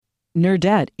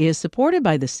Nerdette is supported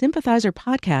by the Sympathizer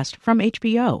podcast from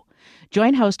HBO.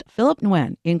 Join host Philip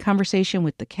Nguyen in conversation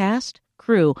with the cast,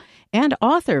 crew, and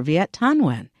author Viet Thanh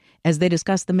Nguyen as they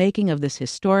discuss the making of this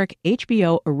historic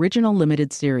HBO original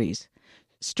limited series.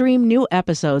 Stream new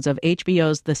episodes of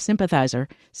HBO's The Sympathizer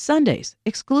Sundays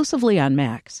exclusively on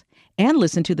Max, and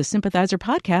listen to the Sympathizer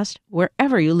podcast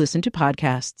wherever you listen to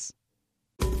podcasts.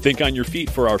 Think on your feet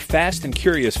for our Fast and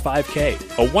Curious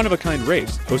 5K, a one-of-a-kind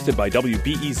race hosted by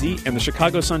WBEZ and the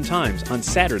Chicago Sun-Times on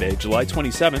Saturday, July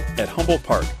 27th at Humboldt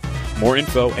Park. More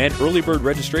info and early bird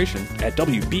registration at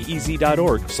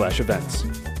wbez.org/events.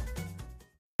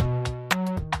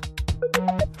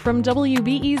 From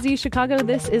WBEZ Chicago,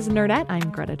 this is Nerdette.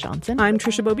 I'm Greta Johnson. I'm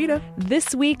Trisha Bobita.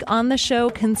 This week on the show,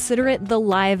 consider it the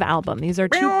live album. These are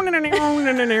two...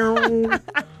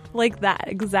 Like that,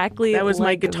 exactly. That was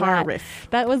like my guitar that. riff.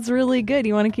 That was really good.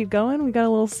 You want to keep going? We got a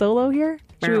little solo here?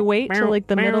 Should we wait till like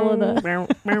the middle of the...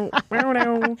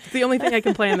 The only thing I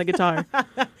can play on the guitar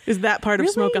is that part of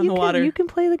Really? Smoke on the Water. You can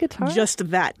play the guitar?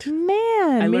 Just that.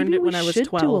 Man, I learned maybe it when we I was should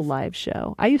 12. do a live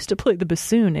show. I used to play the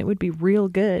bassoon. It would be real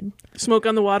good. Smoke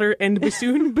on the Water and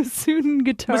bassoon. Bassoon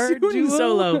guitar Bassoon duo.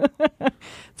 solo.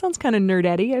 Sounds kind of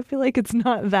nerdette-y. I feel like it's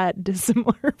not that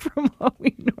dissimilar from what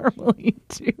we normally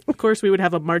do. Of course, we would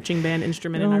have a marching band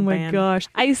instrument in our band. Oh my gosh.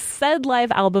 I said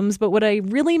live albums, but what I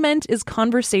really meant is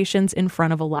conversations in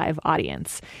front of a live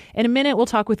audience. In a minute, we'll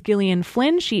talk with Gillian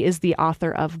Flynn. She is the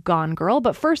author of Gone Girl.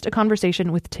 But first, a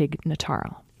conversation with Tig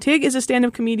Notaro. Tig is a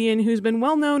stand-up comedian who's been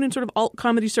well-known in sort of alt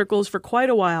comedy circles for quite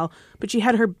a while, but she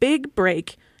had her big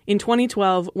break in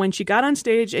 2012 when she got on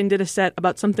stage and did a set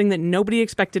about something that nobody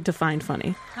expected to find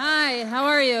funny. Hi, how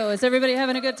are you? Is everybody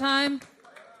having a good time?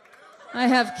 I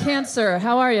have cancer.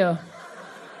 How are you?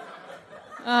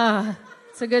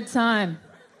 It's a good time.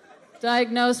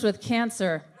 Diagnosed with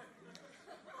cancer.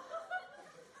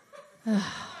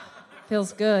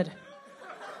 Feels good.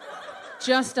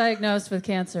 Just diagnosed with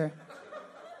cancer.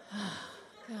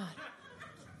 God.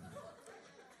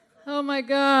 Oh my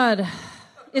God.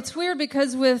 It's weird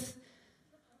because with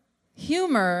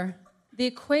humor, the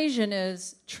equation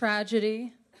is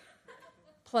tragedy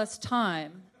plus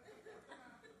time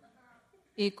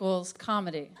equals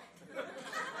comedy.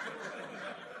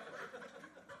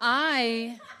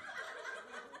 I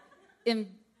am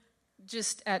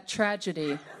just at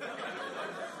tragedy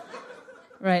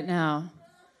right now.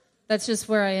 That's just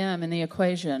where I am in the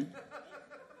equation.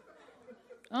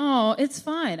 Oh, it's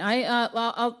fine.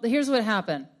 Here's what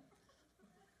happened.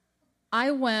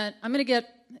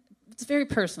 It's very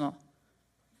personal.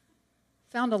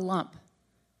 Found a lump.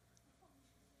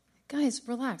 Guys,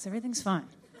 relax. Everything's fine.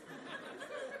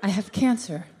 I have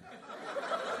cancer.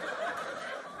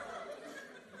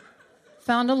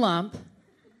 Found a lump.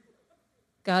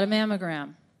 Got a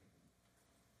mammogram.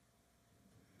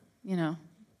 You know,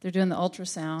 they're doing the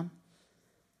ultrasound.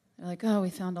 They're like, oh, we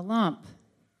found a lump.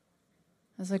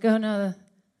 I was like, oh, no,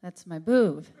 that's my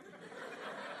boob.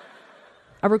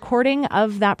 A recording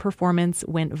of that performance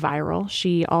went viral.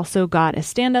 She also got a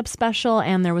stand-up special,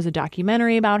 and there was a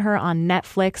documentary about her on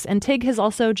Netflix. And Tig has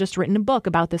also just written a book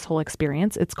about this whole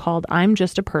experience. It's called I'm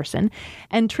Just a Person.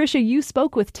 And Trisha, you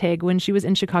spoke with Tig when she was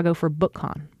in Chicago for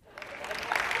BookCon.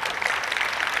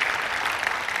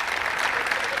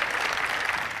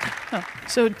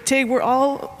 So, Tig, we're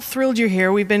all thrilled you're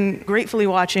here. We've been gratefully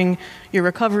watching your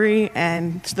recovery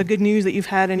and the good news that you've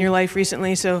had in your life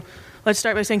recently. So let's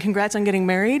start by saying congrats on getting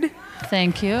married.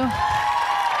 Thank you.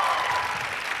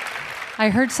 I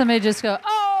heard somebody just go,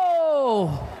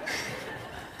 oh!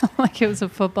 Like it was a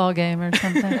football game or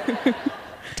something.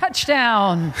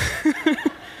 Touchdown!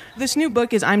 This new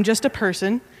book is I'm Just a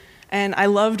Person, and I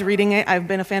loved reading it. I've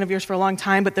been a fan of yours for a long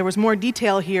time, but there was more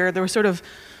detail here. There was sort of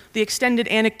the extended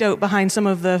anecdote behind some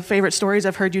of the favorite stories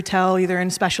I've heard you tell, either in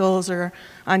specials or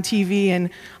on TV, and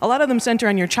a lot of them center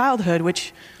on your childhood,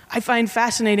 which I find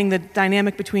fascinating, the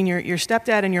dynamic between your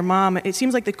stepdad and your mom. It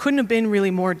seems like they couldn't have been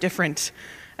really more different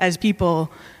as people.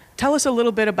 Tell us a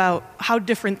little bit about how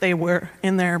different they were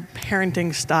in their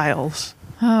parenting styles.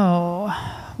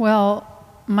 Oh, well,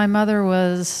 my mother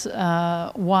was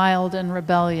wild and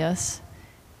rebellious,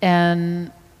 and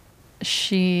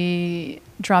she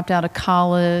dropped out of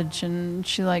college, and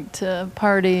she liked to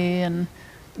party, and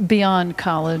beyond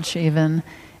college even.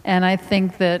 And I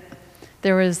think that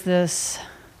there was this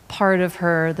part of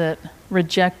her that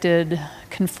rejected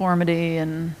conformity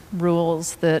and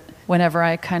rules, that whenever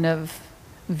I kind of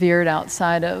veered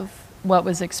outside of what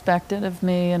was expected of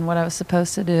me and what I was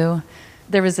supposed to do,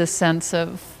 there was this sense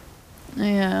of,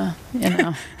 yeah, you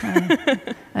know,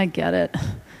 I get it.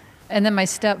 And then my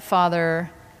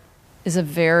stepfather is a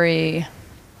very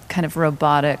kind of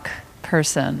robotic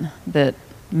person, that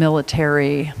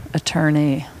military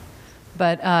attorney.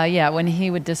 But when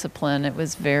he would discipline, it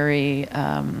was very,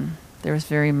 there was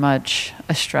very much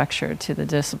a structure to the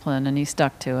discipline, and he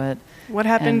stuck to it. What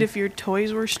happened if your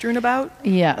toys were strewn about?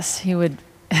 Yes, he would.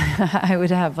 I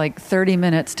would have like 30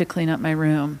 minutes to clean up my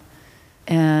room,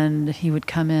 and he would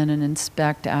come in and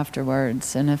inspect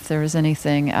afterwards. And if there was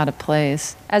anything out of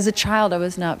place, as a child, I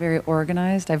was not very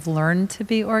organized. I've learned to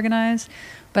be organized,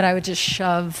 but I would just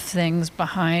shove things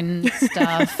behind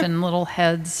stuff, and little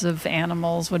heads of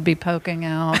animals would be poking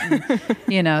out.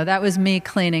 And, that was me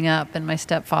cleaning up, and my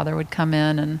stepfather would come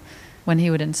in, and when he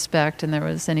would inspect and there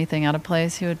was anything out of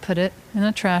place, he would put it in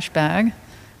a trash bag,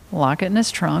 lock it in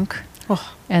his trunk,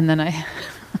 and then I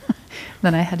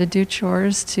had to do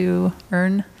chores to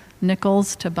earn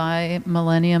nickels to buy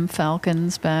Millennium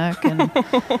Falcons back and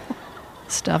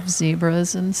stuffed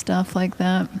zebras and stuff like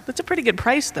that. That's a pretty good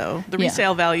price, though. The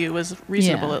resale value was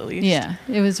reasonable, at least. Yeah,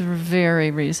 it was very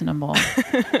reasonable.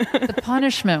 The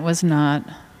punishment was not,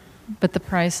 but the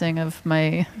pricing of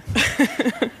my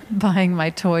buying my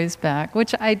toys back,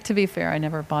 which to be fair, I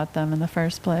never bought them in the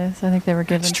first place. I think they were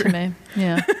given to me.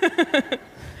 Yeah.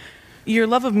 Your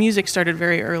love of music started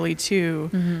very early,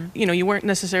 too. Mm-hmm. You weren't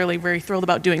necessarily very thrilled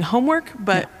about doing homework,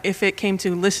 but if it came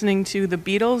to listening to the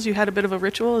Beatles, you had a bit of a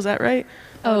ritual. Is that right?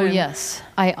 Oh, yes.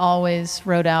 I always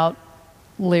wrote out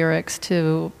lyrics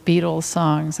to Beatles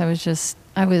songs.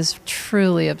 I was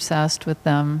truly obsessed with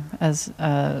them as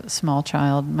a small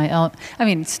child.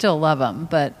 Still love them,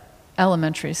 but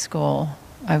elementary school,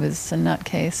 I was a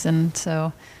nutcase. And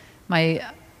so I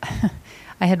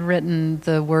had written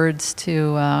the words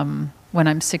to When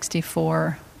I'm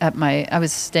 64 I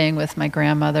was staying with my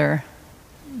grandmother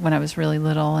when I was really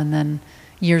little, and then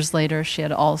years later she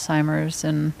had Alzheimer's,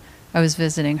 and I was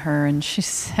visiting her, and she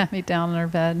sat me down in her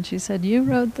bed and she said, "You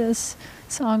wrote this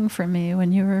song for me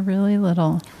when you were really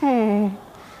little." Oh.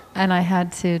 And I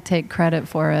had to take credit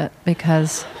for it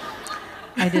because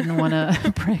I didn't want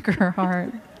to break her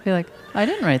heart. Be like, "I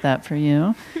didn't write that for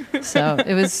you." So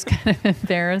it was kind of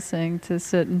embarrassing to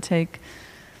sit and take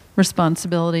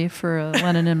responsibility for a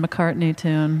Lennon and McCartney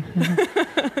tune.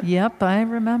 Yep, I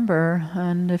remember.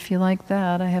 And if you like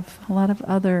that, I have a lot of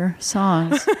other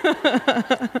songs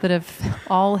that have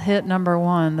all hit number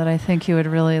one that I think you would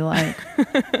really like.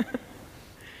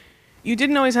 You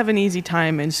didn't always have an easy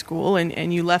time in school,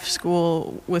 and you left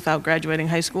school without graduating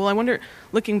high school. I wonder,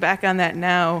 looking back on that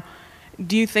now,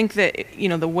 do you think that,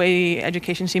 the way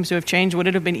education seems to have changed, would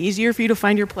it have been easier for you to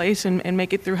find your place and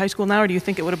make it through high school now, or do you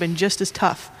think it would have been just as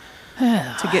tough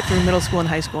to get through middle school and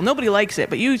high school? Nobody likes it,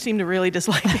 but you seem to really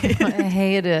dislike it. I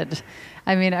hate it.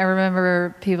 I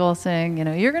remember people saying,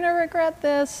 "You're going to regret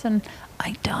this," and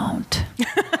I don't.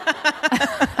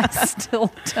 I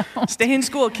still don't. Stay in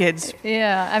school, kids.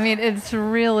 Yeah, it's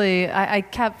really, I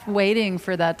kept waiting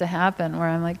for that to happen where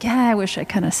I'm like, I wish I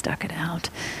kind of stuck it out.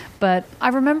 But I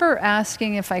remember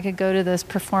asking if I could go to this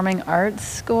performing arts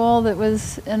school that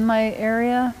was in my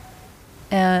area.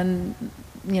 And,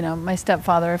 my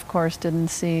stepfather, of course, didn't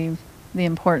see the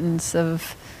importance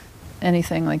of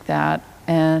anything like that.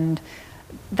 And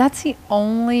that's the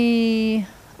only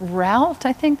route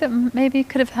I think that maybe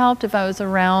could have helped if I was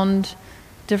around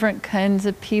different kinds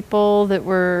of people that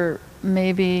were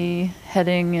maybe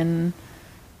heading in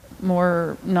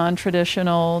more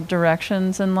non-traditional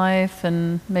directions in life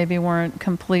and maybe weren't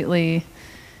completely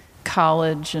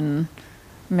college and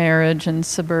marriage and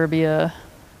suburbia.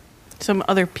 Some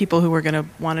other people who were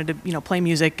wanted to, play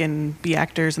music and be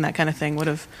actors and that kind of thing would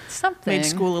have made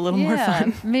school a little more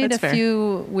fun. Made That's fair.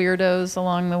 Few weirdos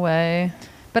along the way.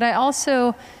 But I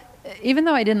also, even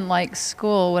though I didn't like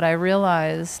school, what I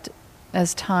realized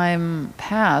as time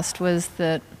passed was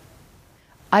that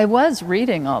I was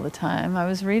reading all the time. I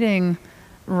was reading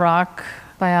rock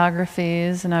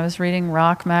biographies, and I was reading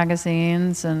rock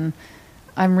magazines, and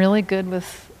I'm really good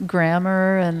with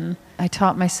grammar, and I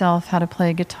taught myself how to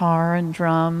play guitar and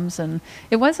drums, and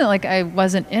it wasn't like I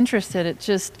wasn't interested. It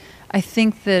just, I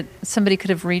think that somebody could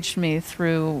have reached me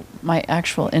through my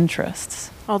actual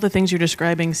interests. All the things you're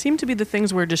describing seem to be the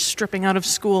things we're just stripping out of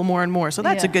school more and more, so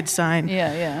that's a good sign.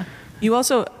 Yeah. You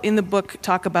also, in the book,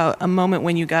 talk about a moment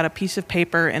when you got a piece of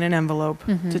paper and an envelope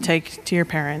to take to your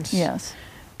parents. Yes.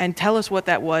 And tell us what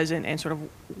that was and sort of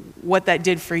what that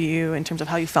did for you in terms of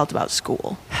how you felt about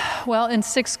school. Well, in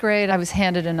 6th grade, I was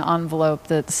handed an envelope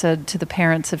that said, "To the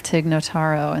parents of Tig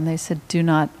Notaro," and they said, "Do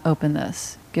not open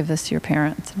this. Give this to your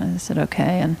parents." And I said,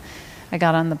 "Okay." And I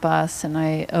got on the bus and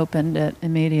I opened it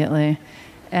immediately.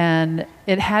 And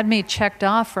it had me checked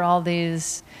off for all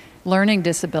these learning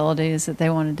disabilities that they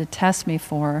wanted to test me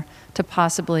for to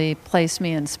possibly place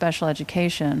me in special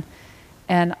education.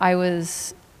 And I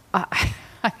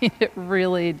mean, it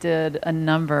really did a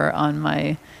number on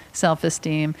my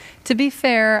self-esteem. To be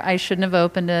fair, I shouldn't have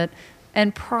opened it.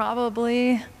 And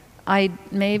probably I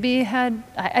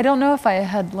don't know if I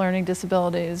had learning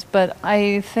disabilities, but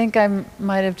I think I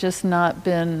might have just not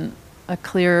been a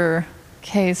clear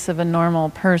case of a normal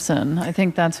person. I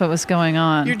think that's what was going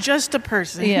on. You're just a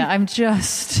person. Yeah, I'm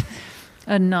just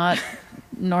a not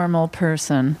normal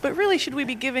person. But really, should we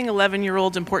be giving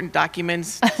 11-year-olds important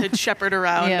documents to shepherd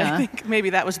around? Yeah. I think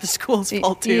maybe that was the school's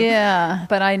fault too. Yeah,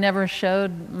 but I never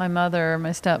showed my mother or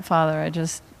my stepfather. I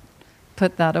just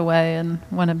put that away and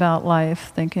went about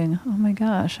life thinking, oh my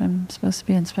gosh, I'm supposed to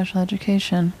be in special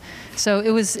education. So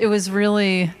it was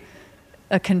really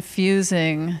a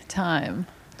confusing time.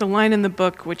 The line in the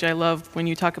book, which I love when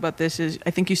you talk about this, is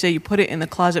I think you say you put it in the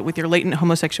closet with your latent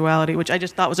homosexuality, which I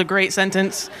just thought was a great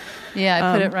sentence. Yeah,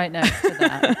 I put it right next to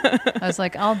that. I was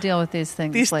like, I'll deal with these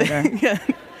things later. Yeah,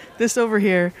 this over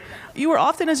here. You were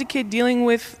often as a kid dealing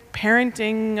with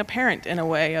parenting a parent in a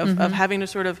way of having to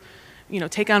sort of,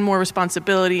 take on more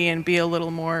responsibility and be a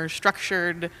little more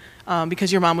structured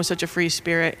because your mom was such a free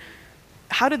spirit.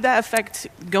 How did that affect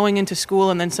going into school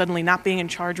and then suddenly not being in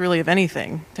charge really of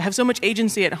anything? To have so much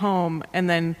agency at home and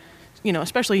then,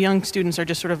 especially young students are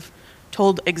just sort of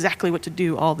told exactly what to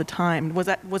do all the time. Was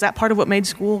that part of what made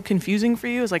school confusing for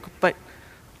you? It's like, but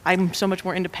I'm so much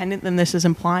more independent than this is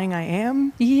implying I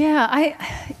am? Yeah,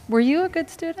 were you a good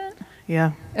student?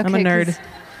 Yeah, okay, I'm a nerd.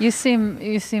 You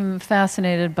seem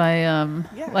fascinated by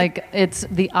like it's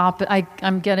the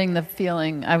I'm getting the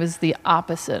feeling I was the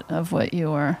opposite of what you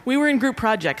were. We were in group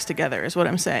projects together, is what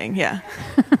I'm saying. Yeah.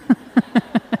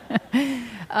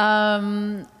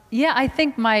 Yeah, I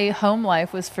think my home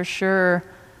life was for sure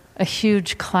a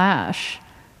huge clash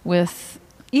with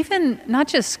even not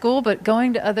just school, but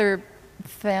going to other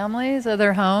families,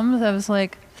 other homes. I was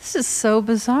like, this is so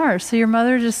bizarre. So your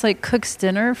mother just like cooks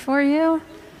dinner for you?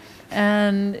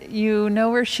 And you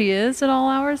know where she is at all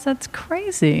hours? That's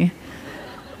crazy.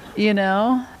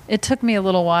 It took me a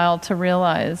little while to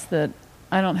realize that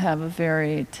I don't have a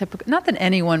very typical, not that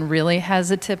anyone really has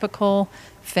a typical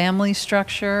family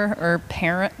structure or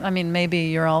parent. I mean, maybe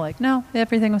you're all like, no,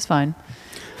 everything was fine.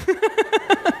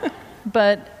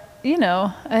 But,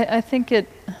 I think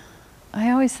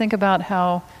I always think about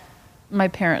how my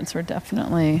parents were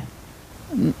definitely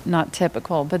not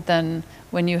typical, but then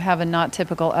when you have a not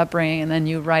typical upbringing and then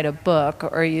you write a book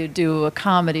or you do a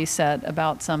comedy set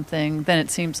about something, then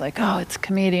it seems like, oh, it's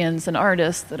comedians and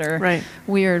artists that are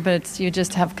weird, but you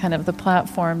just have kind of the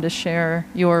platform to share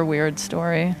your weird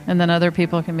story. And then other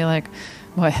people can be like,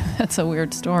 boy, that's a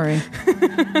weird story.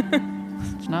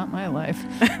 It's not my life.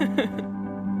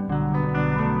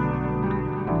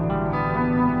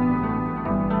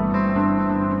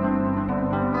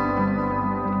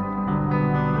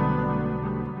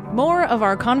 More of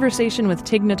our conversation with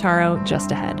Tig Notaro just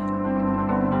ahead.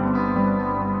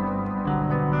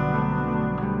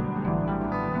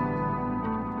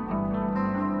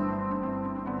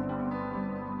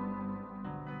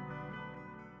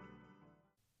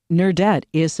 Nerdette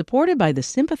is supported by the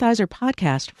Sympathizer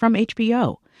podcast from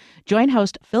HBO. Join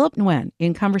host Philip Nguyen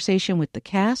in conversation with the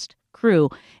cast, crew,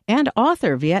 and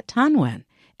author Viet Thanh Nguyen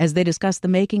as they discuss the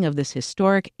making of this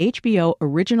historic HBO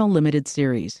original limited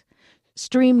series.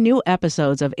 Stream new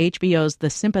episodes of HBO's The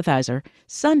Sympathizer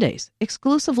Sundays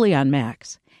exclusively on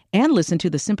Max, and listen to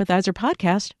the Sympathizer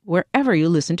podcast wherever you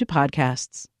listen to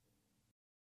podcasts.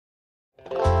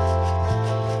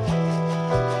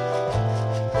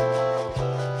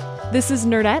 This is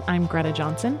Nerdette. I'm Greta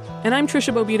Johnson. And I'm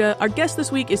Trisha Bobita. Our guest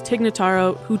this week is Tig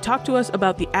Notaro, who talked to us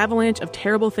about the avalanche of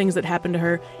terrible things that happened to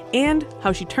her and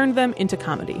how she turned them into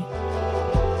comedy.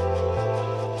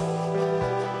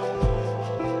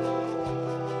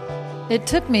 It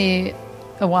took me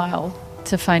a while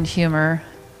to find humor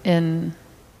in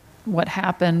what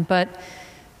happened, but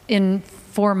in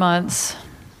 4 months,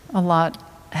 a lot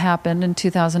happened in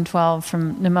 2012,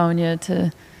 from pneumonia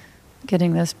to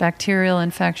getting this bacterial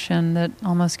infection that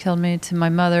almost killed me, to my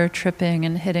mother tripping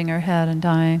and hitting her head and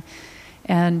dying.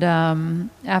 And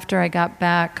after I got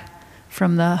back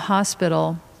from the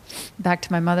hospital, back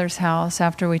to my mother's house,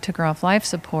 after we took her off life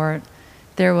support,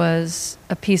 there was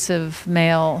a piece of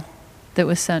mail that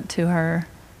was sent to her.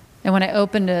 And when I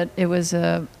opened it, it was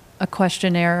a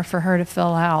questionnaire for her to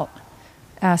fill out,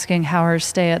 asking how her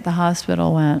stay at the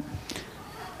hospital went.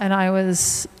 And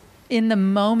in the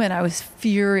moment, I was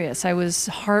furious. I was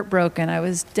heartbroken. I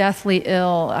was deathly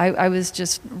ill. I was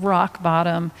just rock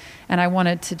bottom. And I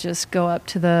wanted to just go up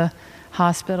to the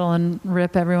hospital and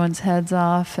rip everyone's heads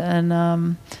off.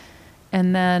 And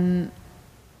then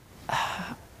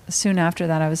soon after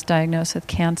that, I was diagnosed with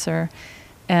cancer.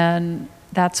 And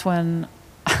that's when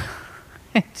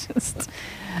I just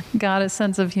got a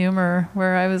sense of humor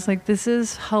where I was like, this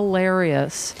is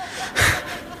hilarious.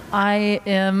 I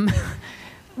am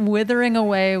withering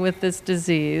away with this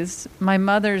disease. My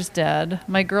mother's dead.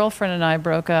 My girlfriend and I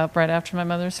broke up right after my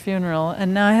mother's funeral,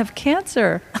 and now I have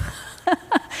cancer.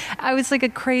 I was like a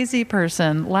crazy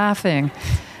person laughing.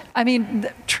 I mean,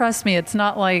 trust me, it's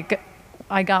not like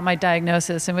I got my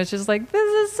diagnosis and was just like,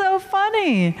 this is so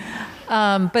funny.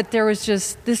 But there was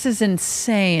just, this is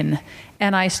insane.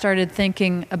 And I started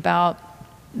thinking about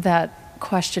that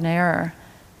questionnaire,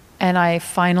 and I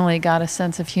finally got a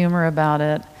sense of humor about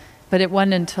it. But it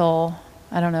wasn't until,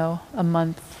 I don't know, a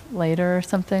month later or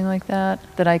something like that,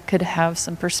 that I could have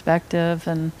some perspective,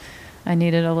 and I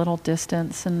needed a little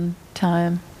distance and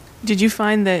time. Did you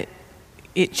find that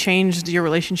it changed your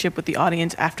relationship with the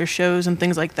audience after shows and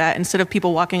things like that? Instead of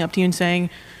people walking up to you and saying,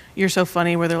 you're so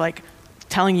funny, where they're like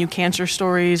telling you cancer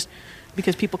stories,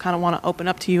 because people kind of want to open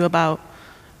up to you about,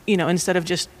 instead of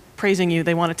just praising you,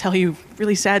 they want to tell you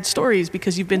really sad stories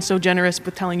because you've been so generous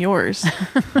with telling yours.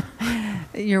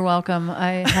 You're welcome.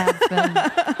 I have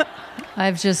been.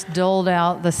 I've just doled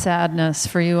out the sadness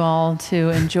for you all to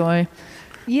enjoy.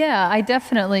 Yeah, I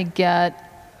definitely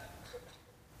get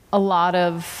a lot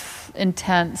of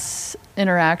intense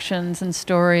interactions and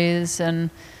stories. And,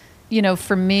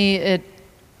 for me, it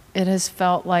has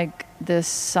felt like this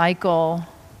cycle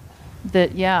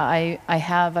that,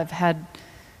 I've had,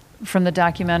 from the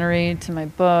documentary to my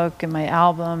book and my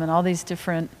album and all these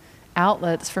different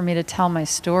outlets for me to tell my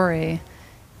story.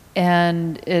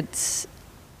 And it's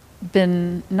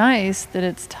been nice that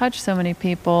it's touched so many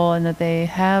people and that they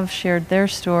have shared their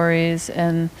stories,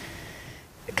 and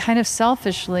kind of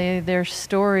selfishly, their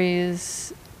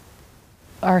stories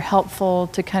are helpful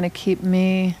to kind of keep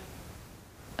me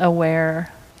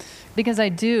aware, because I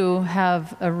do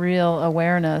have a real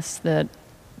awareness that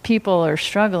people are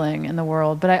struggling in the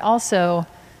world. But I also,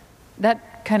 that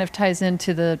kind of ties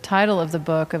into the title of the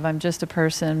book of I'm Just a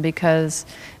Person, because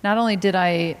not only did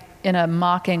I, in a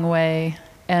mocking way,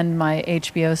 end my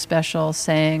HBO special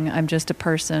saying I'm just a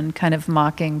person, kind of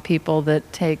mocking people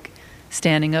that take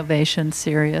standing ovations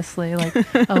seriously, like,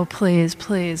 oh, please,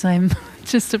 I'm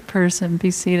just a person,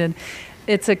 be seated.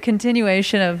 It's a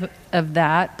continuation of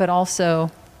that, but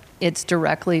also it's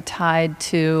directly tied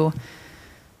to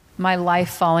my life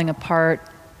falling apart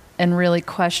and really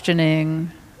questioning,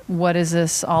 what is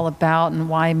this all about, and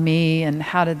why me, and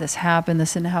how did this happen?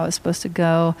 This isn't how it's supposed to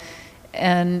go.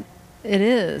 And it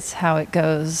is how it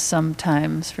goes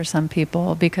sometimes for some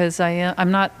people, because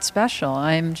I'm not special.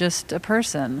 I'm just a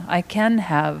person. I can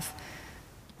have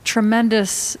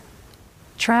tremendous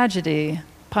tragedy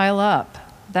pile up.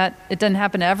 That it doesn't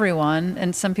happen to everyone,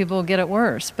 and some people get it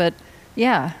worse. But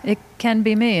yeah, it can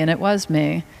be me, and it was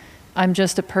me. I'm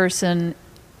Just a Person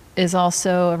is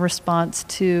also a response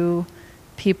to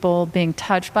people being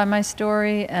touched by my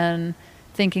story and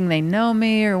thinking they know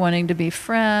me, or wanting to be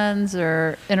friends,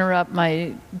 or interrupt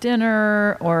my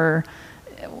dinner, or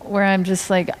where I'm just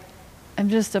like, I'm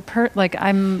just like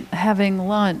I'm having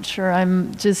lunch, or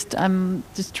I'm just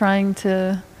trying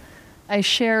to, I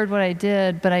shared what I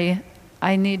did, but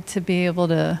I need to be able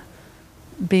to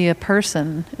be a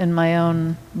person in my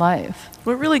own life.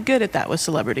 We're really good at that with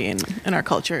celebrity in our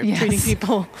culture, yes. Treating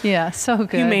people so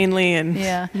good. humanely and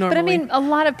normally. But I mean, a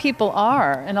lot of people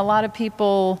are, and a lot of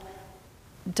people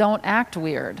don't act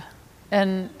weird.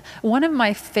 And one of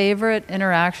my favorite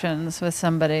interactions with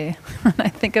somebody, I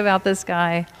think about this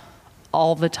guy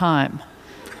all the time,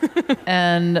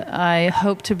 and I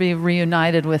hope to be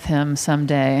reunited with him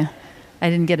someday. I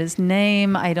didn't get his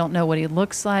name. I don't know what he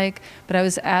looks like. But I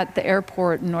was at the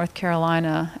airport in North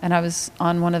Carolina, and I was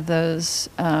on one of those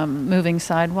moving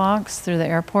sidewalks through the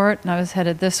airport, and I was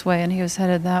headed this way, and he was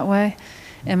headed that way.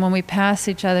 And when we passed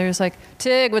each other, he was like,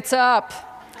 "Tig, what's up?"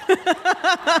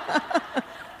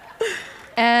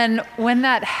 And when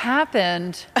that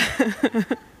happened,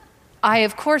 I,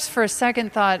 of course, for a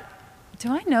second thought,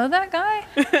 do I know that guy?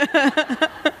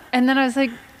 And then I was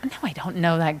like, no, I don't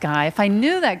know that guy. If I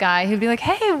knew that guy, he'd be like,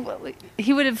 hey,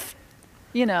 he would have,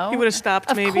 He would have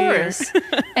stopped, maybe. Of course.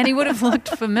 And he would have looked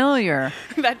familiar.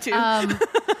 That too.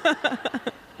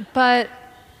 But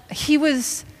he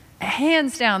was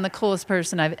hands down the coolest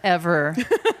person I've ever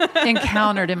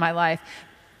encountered in my life.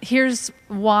 Here's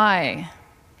why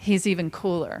he's even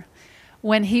cooler.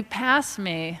 When he passed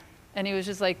me, and he was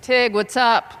just like, Tig, what's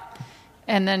up?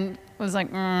 And then was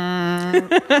like,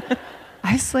 I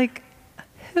was like,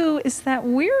 who is that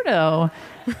weirdo?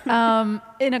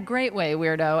 In a great way,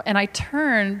 weirdo. And I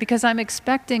turned because I'm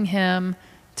expecting him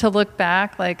to look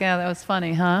back, like, yeah, that was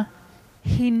funny, huh?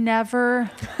 He never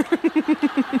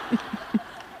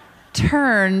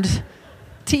turned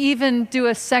to even do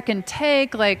a second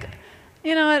take, like,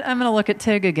 you know what, I'm going to look at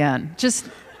Tig again. Just,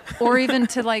 or even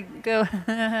to like go,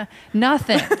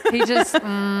 nothing. He just,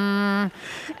 and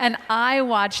I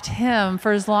watched him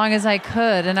for as long as I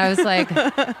could, and I was like,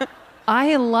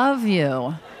 I love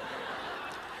you.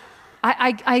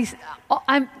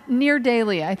 I'm near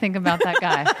daily, I think about that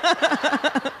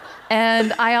guy.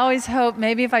 And I always hope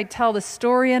maybe if I tell the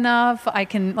story enough, I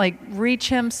can like reach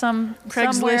him somewhere.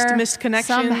 Craigslist missed connections,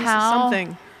 somehow.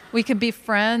 something. We could be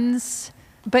friends.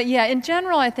 But yeah, in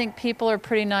general, I think people are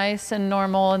pretty nice and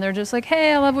normal, and they're just like,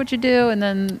 hey, I love what you do, and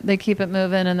then they keep it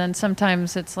moving. And then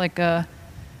sometimes it's like, well,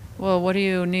 what do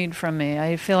you need from me?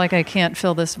 I feel like I can't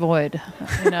fill this void,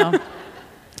 you know?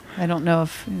 I don't know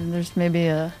if there's maybe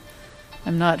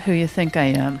I'm not who you think I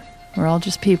am. We're all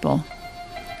just people.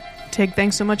 Tig,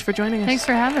 thanks so much for joining us. Thanks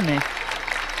for having me.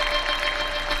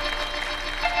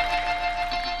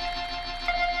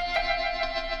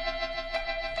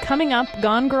 Coming up,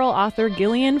 Gone Girl author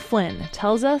Gillian Flynn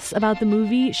tells us about the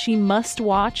movie she must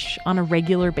watch on a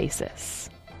regular basis.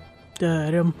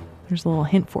 Da-dum. There's a little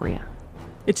hint for you.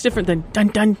 It's different than dun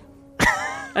dun.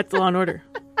 That's Law and Order.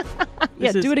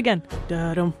 Yeah, do it again.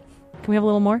 Da-dum. Can we have a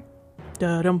little more?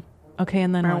 Da-dum. Okay,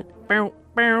 and then what? Bow,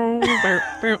 bow, bow,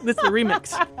 bow. This is the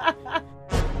remix.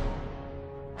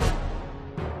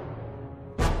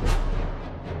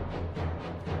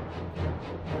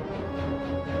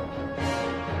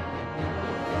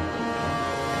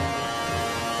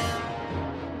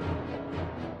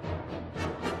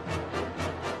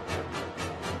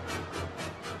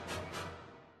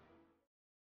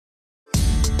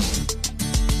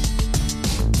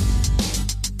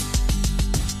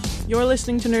 You're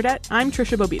listening to Nerdette. I'm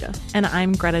Trisha Bobita. And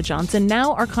I'm Greta Johnson.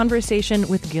 Now our conversation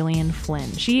with Gillian Flynn.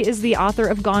 She is the author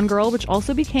of Gone Girl, which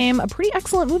also became a pretty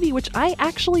excellent movie, which I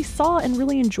actually saw and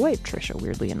really enjoyed, Trisha,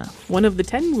 weirdly enough. One of the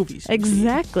 10 movies.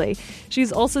 Exactly.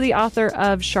 She's also the author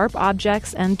of Sharp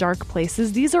Objects and Dark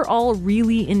Places. These are all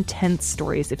really intense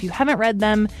stories. If you haven't read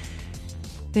them,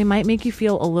 they might make you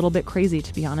feel a little bit crazy,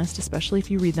 to be honest, especially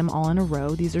if you read them all in a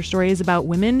row. These are stories about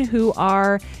women who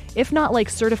are, if not like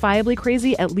certifiably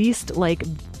crazy, at least like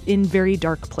in very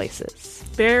dark places.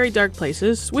 Very dark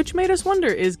places, which made us wonder,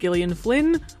 is Gillian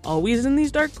Flynn always in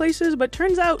these dark places? But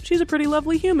turns out she's a pretty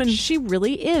lovely human. She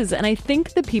really is, and I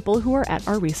think the people who are at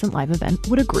our recent live event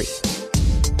would agree.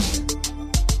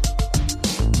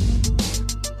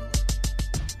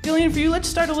 Gillian, for you, let's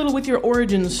start a little with your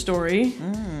origin story.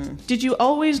 Did you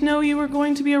always know you were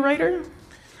going to be a writer?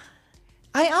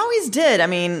 I always did. I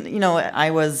mean, you know,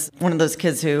 I was one of those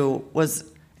kids who was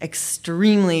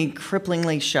extremely,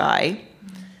 cripplingly shy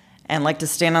and liked to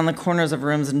stand on the corners of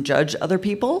rooms and judge other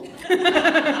people.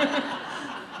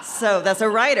 So that's a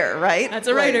writer, right? That's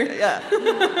a writer. Like,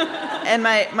 yeah. And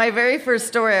my very first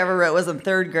story I ever wrote was in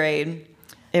third grade.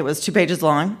 It was 2 pages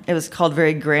long. It was called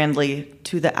very grandly,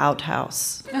 To the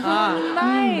Outhouse. Oh,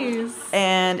 nice.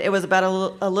 And it was about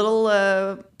a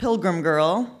little pilgrim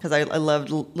girl, because I loved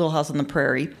Little House on the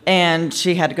Prairie, and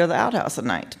she had to go to the outhouse at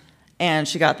night. And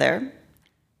she got there,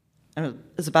 and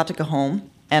was about to go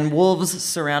home, and wolves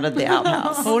surrounded the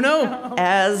outhouse. Oh, no.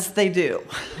 As they do.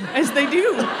 As they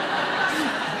do.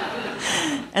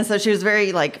 And so she was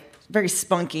very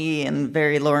spunky and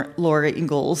very Laura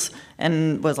Ingalls,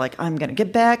 and was like, I'm going to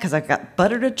get back because I've got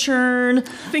butter to churn.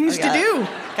 Things to do.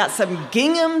 Got some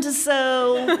gingham to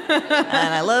sew,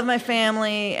 and I love my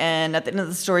family. And at the end of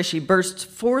the story, she burst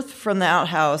forth from the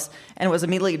outhouse and was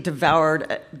immediately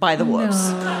devoured by the wolves.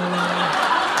 No.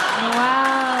 Wow.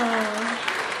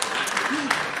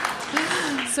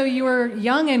 So you were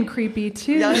young and creepy,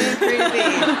 too. Young and creepy.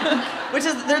 Which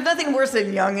is, there's nothing worse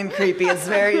than young and creepy. It's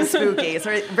very spooky. It's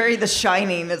very The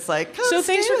Shining. It's like, so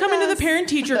thanks for coming to the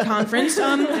parent-teacher conference.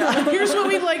 Here's what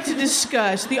we'd like to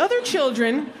discuss. The other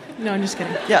children... No, I'm just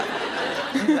kidding. Yeah,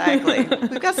 exactly.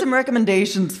 We've got some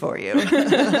recommendations for you.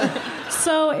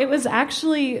 So it was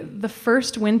actually the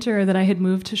first winter that I had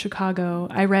moved to Chicago.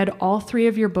 I read all 3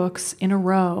 of your books in a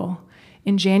row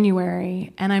in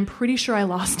January, and I'm pretty sure I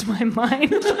lost my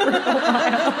mind for a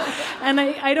while. And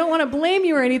I don't want to blame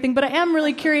you or anything, but I am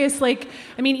really curious,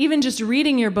 even just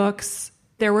reading your books,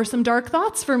 there were some dark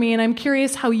thoughts for me, and I'm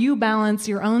curious how you balance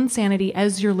your own sanity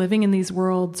as you're living in these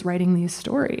worlds, writing these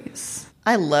stories.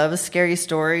 I love scary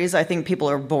stories. I think people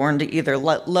are born to either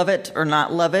love it or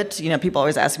not love it. You know, people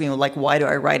always ask me, like, why do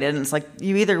I write it? And it's like,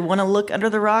 you either want to look under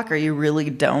the rock or you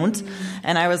really don't. Mm-hmm.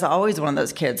 And I was always one of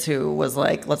those kids who was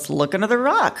like, let's look under the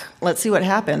rock. Let's see what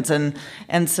happens.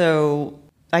 And so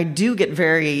I do get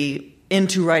very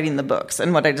into writing the books.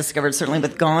 And what I discovered certainly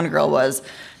with Gone Girl was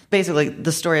basically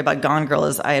the story about Gone Girl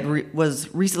is I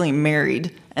was recently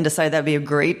married and decided that'd be a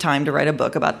great time to write a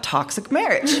book about toxic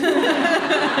marriage.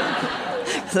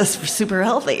 That's super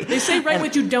healthy. They say write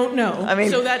what you don't know. I mean,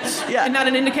 so that's not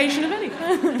an indication of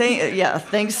anything.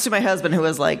 Thanks to my husband who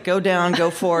was like, go down, go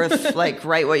forth, like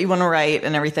write what you want to write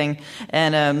and everything.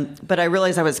 And but I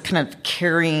realized I was kind of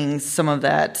carrying some of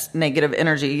that negative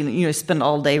energy. You spend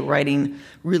all day writing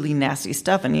really nasty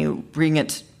stuff and you bring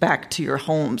it back to your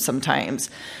home sometimes.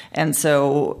 And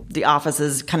so the office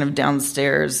is kind of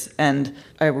downstairs, and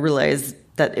I realized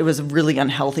that it was really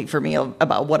unhealthy for me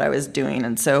about what I was doing.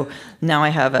 And so now I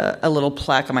have a little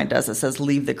plaque on my desk that says,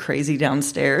 leave the crazy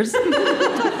downstairs.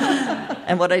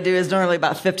 And what I do is normally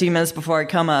about 15 minutes before I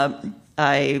come up,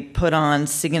 I put on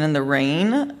Singing in the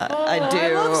Rain. I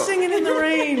love Singing in the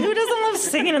Rain. Who doesn't love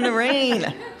Singing in the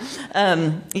Rain?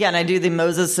 And I do the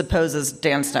Moses Supposes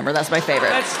dance number. That's my favorite.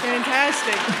 That's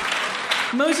fantastic.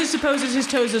 Moses supposes his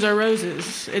toes are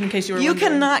roses, in case you were wondering. You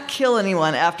cannot kill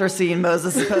anyone after seeing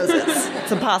Moses Supposes.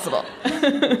 It's impossible.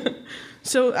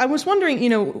 So I was wondering,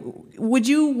 would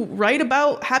you write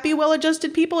about happy,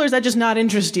 well-adjusted people, or does that just not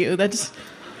interest you? It's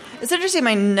interesting.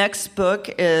 My next book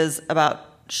is about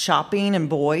shopping and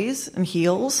boys and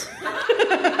heels.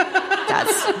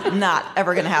 That's not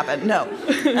ever going to happen. No.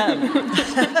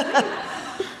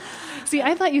 See,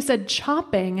 I thought you said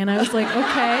chopping, and I was like,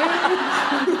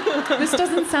 okay. This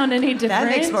doesn't sound any different. That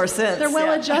makes more sense. They're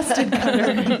well-adjusted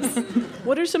cutters.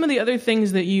 What are some of the other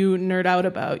things that you nerd out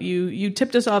about? You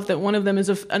tipped us off that one of them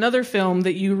is another film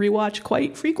that you rewatch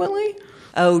quite frequently.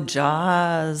 Oh,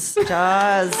 Jaws.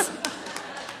 Jaws.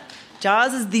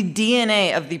 Jaws is the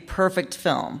DNA of the perfect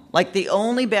film. Like, the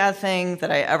only bad thing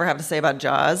that I ever have to say about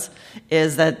Jaws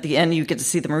is that at the end you get to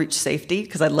see them reach safety,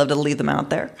 because I'd love to leave them out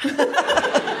there.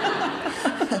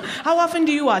 How often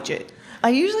do you watch it? I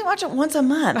usually watch it once a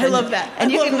month. I love that.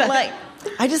 And you can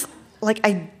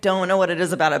I don't know what it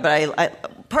is about it, but I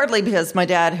partly because my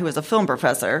dad, who was a film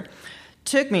professor,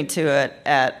 took me to it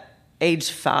at age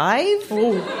 5.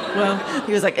 Oh, well.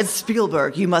 He was like, it's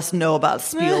Spielberg. You must know about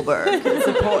Spielberg.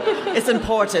 It's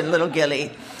important, little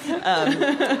Gilly.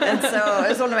 And so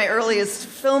it's one of my earliest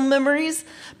film memories,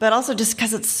 but also just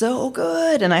because it's so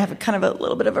good, and I have kind of a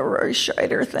little bit of a Rory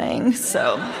Scheider thing,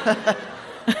 so...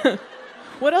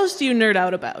 What else do you nerd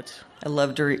out about? I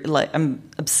love to I'm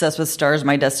obsessed with Stars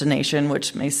My Destination,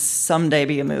 which may someday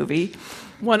be a movie.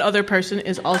 One other person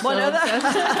is also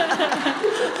obsessed.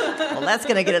 Well, that's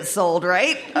going to get it sold,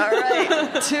 right? All right.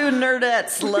 2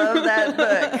 nerdettes love that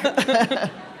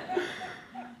book.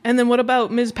 And then what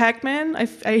about Ms. Pac-Man?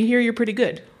 I hear you're pretty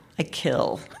good. I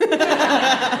kill.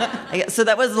 So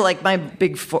that was like my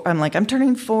big... I'm like, I'm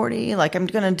turning 40. Like, I'm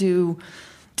going to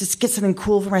just get something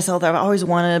cool for myself that I've always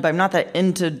wanted, but I'm not that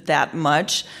into that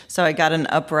much. So I got an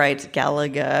upright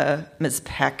Galaga Ms.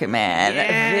 Pac-Man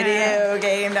video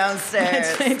game downstairs.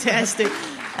 That's fantastic.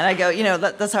 And I go,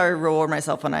 that's how I reward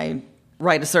myself when I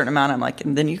write a certain amount. I'm like,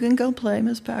 and then you can go play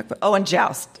Ms. Pac-Man. Oh, and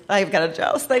Joust. I've got a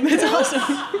Joust thing. That's awesome.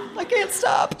 I can't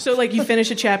stop. So, like, you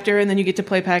finish a chapter, and then you get to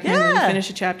play Pac-Man, and then you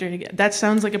finish a chapter. And that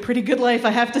sounds like a pretty good life,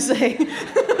 I have to say.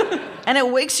 And it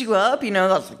wakes you up,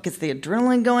 gets the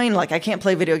adrenaline going. Like, I can't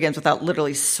play video games without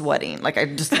literally sweating. Like, I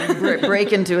just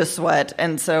break into a sweat.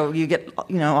 And so you get,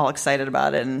 all excited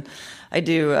about it. And I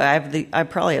do. I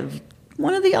probably have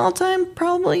one of the all-time,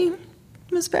 probably,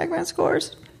 Ms. Pac-Man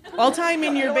scores. All-time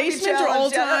in your basement or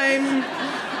all-time?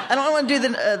 I don't want to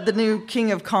do the new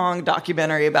King of Kong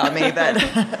documentary about me, but...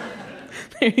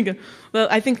 There you go. Well,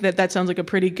 I think that sounds like a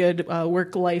pretty good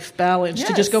work-life balance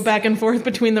to just go back and forth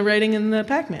between the writing and the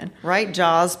Pac-Man. Right,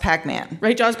 Jaws, Pac-Man.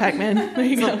 Right, Jaws, Pac-Man. There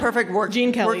you go. Perfect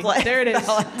Gene Kelly. There it is.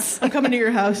 Balance. I'm coming to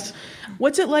your house.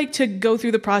 What's it like to go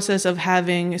through the process of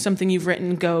having something you've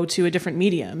written go to a different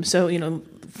medium? So,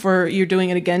 you're doing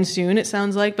it again soon, it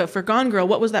sounds like. But for Gone Girl,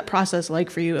 what was that process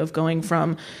like for you of going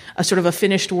from a sort of a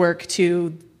finished work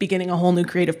to beginning a whole new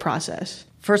creative process?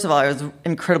 First of all, I was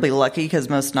incredibly lucky because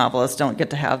most novelists don't get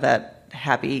to have that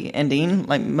happy ending.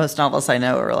 Like, most novelists I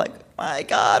know are like, my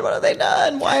God, what have they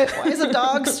done? Why is a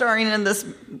dog starring in this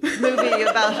movie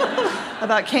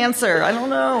about cancer? I don't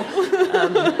know.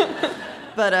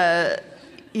 But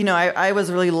I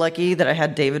was really lucky that I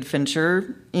had David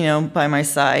Fincher, by my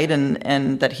side,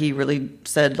 and that he really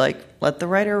said, like, let the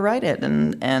writer write it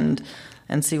and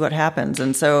see what happens.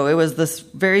 And so it was this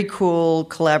very cool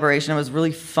collaboration. It was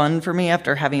really fun for me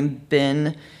after having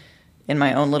been in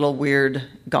my own little weird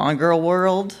Gone Girl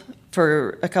world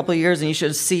for a couple of years. And you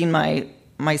should have seen my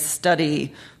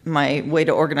study. My way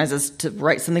to organize is to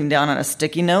write something down on a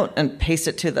sticky note and paste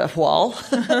it to the wall.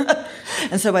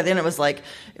 And so by then it was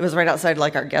right outside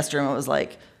like our guest room. It was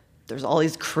like, there's all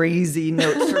these crazy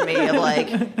notes for me of like,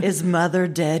 is Mother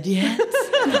dead yet?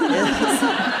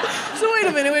 So wait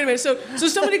a minute. So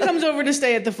somebody comes over to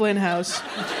stay at the Flynn house.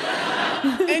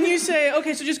 And you say,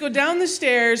 okay, so just go down the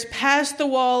stairs, past the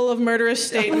wall of murderous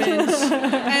statements,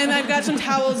 and I've got some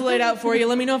towels laid out for you.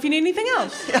 Let me know if you need anything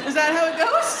else. Yeah. Is that how it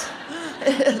goes?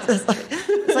 It's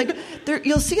like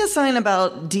you'll see a sign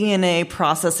about DNA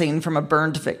processing from a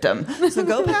burned victim. So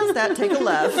go past that, take a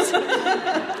left.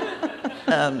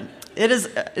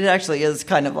 It actually is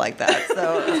kind of like that.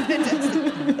 So,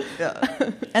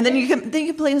 yeah. And then you can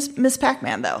play Miss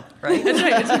Pac-Man though, right? That's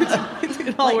right.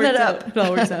 It all works out. It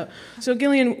all works out. So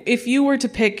Gillian, if you were to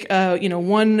pick,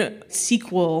 one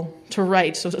sequel to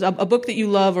write, so a book that you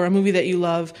love or a movie that you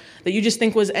love that you just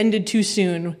think was ended too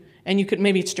soon, and you could,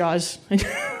 maybe it's Jaws,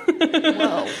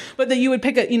 but that you would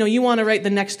pick you want to write the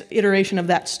next iteration of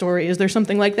that story. Is there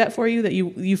something like that for you that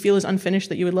you feel is unfinished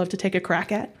that you would love to take a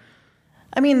crack at?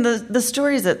 I mean, the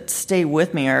stories that stay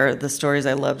with me are the stories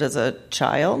I loved as a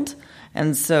child.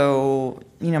 And so,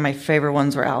 my favorite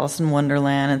ones were Alice in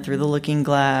Wonderland and Through the Looking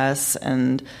Glass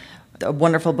and a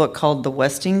wonderful book called The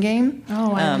Westing Game.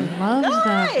 Oh, I loved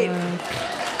that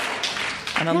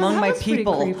book. And Among My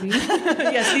People.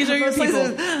 Yes, these are your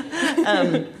people.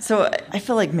 So I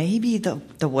feel like maybe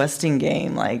the Westing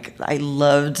Game, like I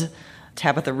loved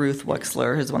Tabitha Ruth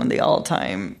Wexler, who's one of the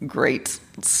all-time great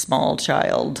small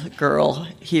child girl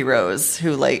heroes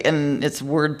who and it's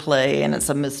wordplay and it's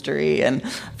a mystery. And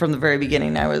from the very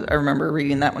beginning, I remember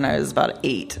reading that when I was about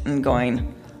 8 and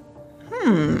going,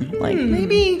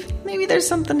 maybe there's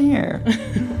something here.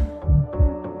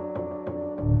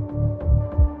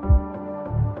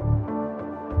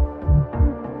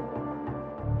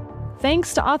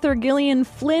 Thanks to author Gillian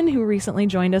Flynn, who recently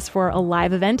joined us for a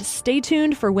live event. Stay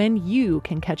tuned for when you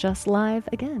can catch us live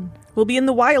again. We'll be in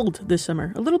the wild this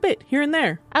summer, a little bit, here and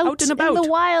there. Out and about. In the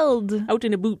wild. Out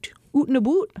in a boot. Oot in a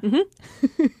boot?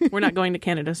 Mm-hmm. We're not going to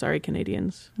Canada, sorry,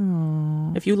 Canadians.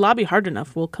 Oh. If you lobby hard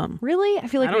enough, we'll come. Really? I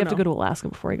feel like we have to go to Alaska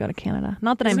before we go to Canada.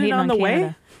 Not that I'm hating on the Canada.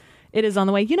 Way? It is on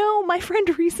the way. My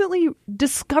friend recently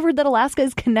discovered that Alaska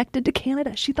is connected to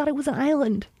Canada. She thought it was an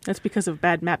island. That's because of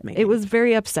bad map making. It was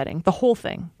very upsetting, the whole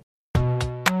thing.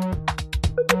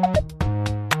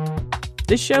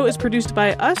 This show is produced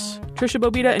by us, Trisha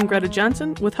Bobita and Greta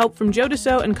Johnson, with help from Joe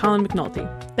Deso and Colin McNulty.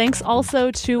 Thanks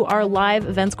also to our live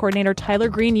events coordinator, Tyler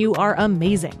Green. You are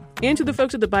amazing. And to the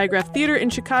folks at the Biograph Theater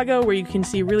in Chicago, where you can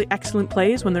see really excellent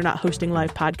plays when they're not hosting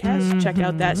live podcasts. Mm-hmm. Check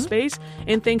out that space.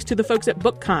 And thanks to the folks at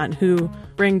BookCon, who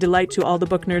bring delight to all the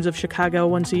book nerds of Chicago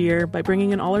once a year by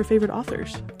bringing in all our favorite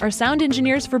authors. Our sound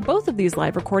engineers for both of these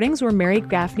live recordings were Mary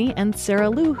Gaffney and Sarah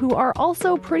Liu, who are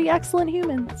also pretty excellent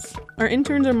humans. Our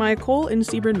interns are Maya Cole and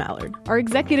Sebrin Mallard. Our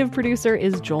executive producer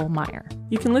is Joel Meyer.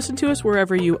 You can listen to us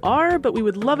wherever you are, but we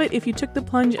would love it if you took the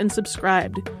plunge and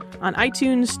subscribed. On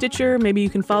iTunes, Stitcher, maybe you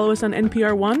can follow us on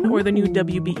NPR One or the new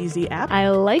WBEZ app. I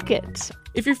like it.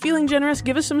 If you're feeling generous,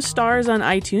 give us some stars on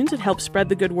iTunes. It helps spread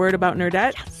the good word about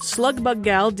Nerdette. Yes. Slugbug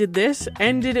Gal did this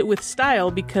and did it with style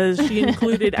because she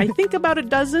included, I think, about a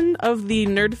dozen of the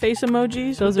nerd face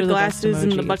emojis. Those with are the glasses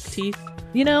and the buck teeth.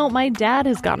 My dad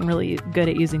has gotten really good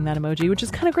at using that emoji, which is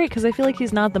kind of great because I feel like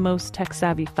he's not the most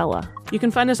tech-savvy fella. You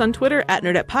can find us on Twitter at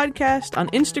Nerdette Podcast, on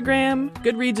Instagram.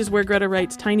 Goodreads is where Greta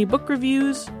writes tiny book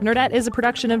reviews. Nerdette is a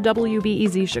production of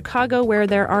WBEZ Chicago, where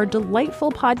there are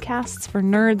delightful podcasts for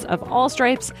nerds of all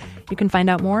stripes. You can find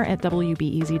out more at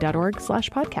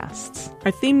wbez.org/podcasts.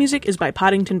 Our theme music is by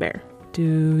Poddington Bear.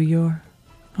 Do your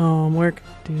homework.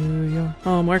 Do your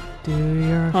homework. Do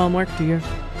your homework. Do your...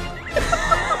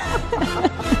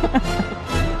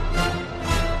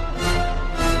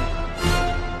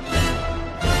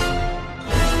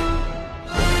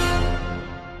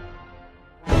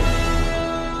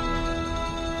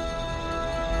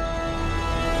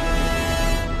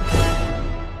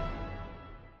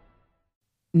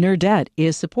 Nerdette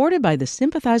is supported by the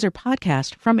Sympathizer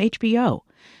podcast from HBO.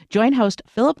 Join host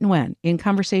Philip Nguyen in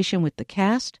conversation with the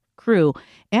cast, crew,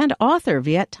 and author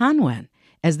Viet Thanh Nguyen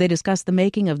as they discuss the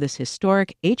making of this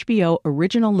historic HBO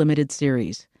original limited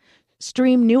series.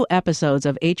 Stream new episodes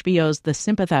of HBO's The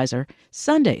Sympathizer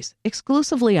Sundays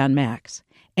exclusively on Max,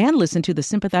 and listen to the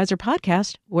Sympathizer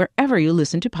podcast wherever you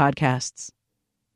listen to podcasts.